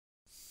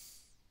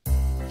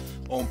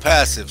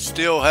ONPASSIVE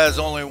still has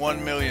only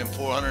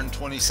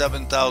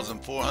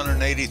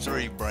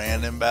 1,427,483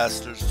 brand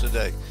ambassadors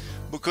today,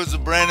 because the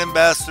brand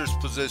ambassador's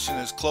position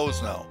is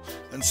closed now,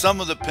 and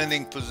some of the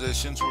pending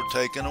positions were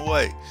taken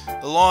away.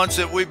 The launch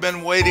that we've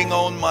been waiting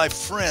on, my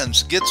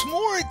friends, gets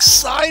more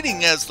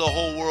exciting as the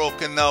whole world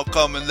can now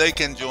come and they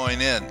can join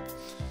in.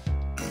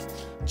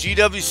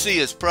 GWC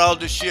is proud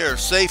to share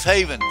Safe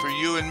Haven for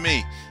you and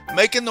me,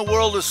 making the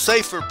world a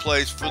safer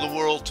place for the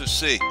world to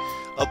see.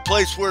 A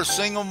place where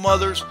single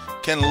mothers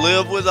can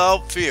live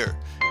without fear,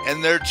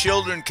 and their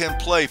children can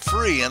play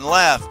free and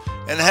laugh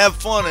and have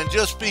fun and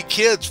just be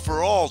kids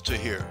for all to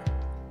hear.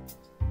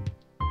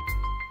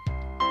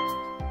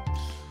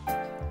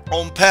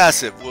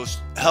 ONPASSIVE will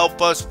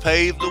help us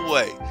pave the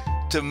way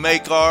to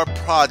make our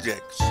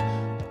projects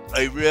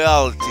a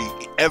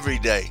reality every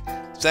day.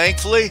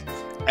 Thankfully,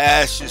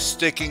 Ash is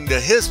sticking to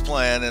his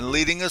plan and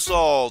leading us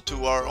all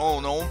to our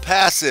own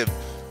ONPASSIVE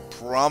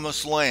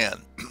promised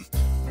land.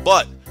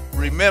 But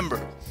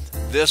remember,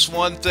 this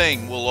one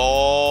thing will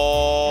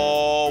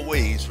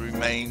always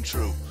remain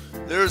true.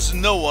 There is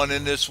no one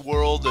in this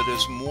world that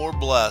is more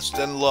blessed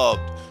and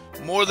loved,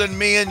 more than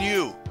me and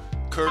you.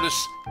 Curtis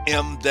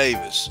M.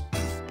 Davis.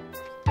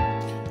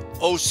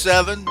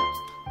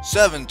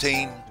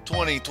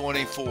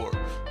 07-17-2024.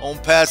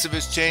 ONPASSIVE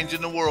is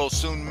changing the world,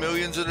 soon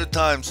millions at a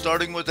time,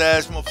 starting with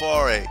Ash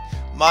Mafare.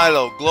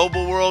 Milo,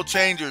 global world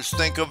changers,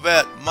 think of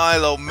it.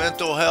 Milo,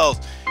 mental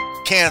health,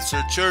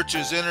 cancer,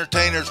 churches,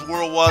 entertainers,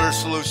 world water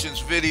solutions.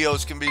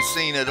 Videos can be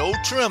seen at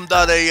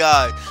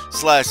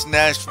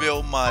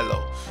otrim.ai/Nashville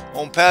Milo.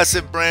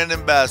 ONPASSIVE brand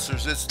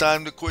ambassadors, it's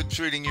time to quit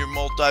treating your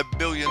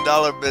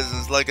multi-billion-dollar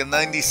business like a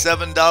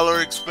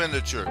 $97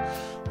 expenditure.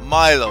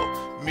 Milo,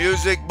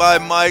 music by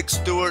Mike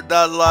Stewart.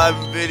 Live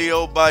and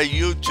video by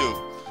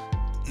YouTube.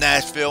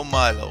 Nashville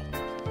Milo.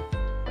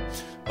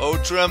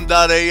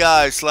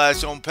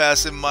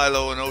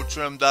 otrim.ai/ONPASSIVEMILO and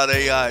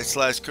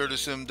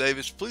otrim.ai/Curtis M.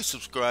 Davis. Please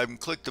subscribe and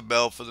click the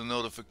bell for the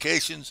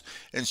notifications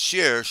and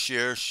share.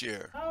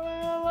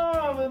 I'm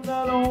loving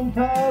that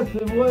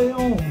ONPASSIVE way,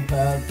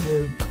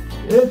 ONPASSIVE.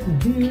 It's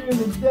here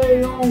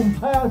today,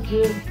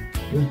 ONPASSIVE.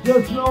 There's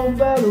just no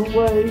better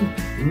way.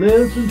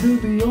 Listen to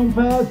the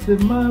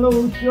ONPASSIVE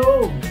Milo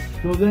show,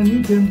 so then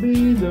you can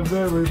be the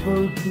very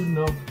first to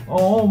know.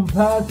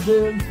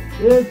 ONPASSIVE,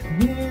 it's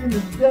here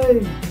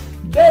today.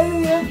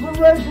 Daily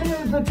inspiration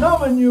is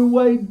coming your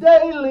way.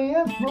 Daily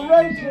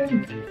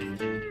inspiration.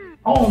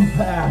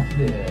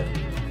 ONPASSIVE.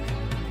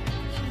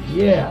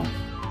 Yeah.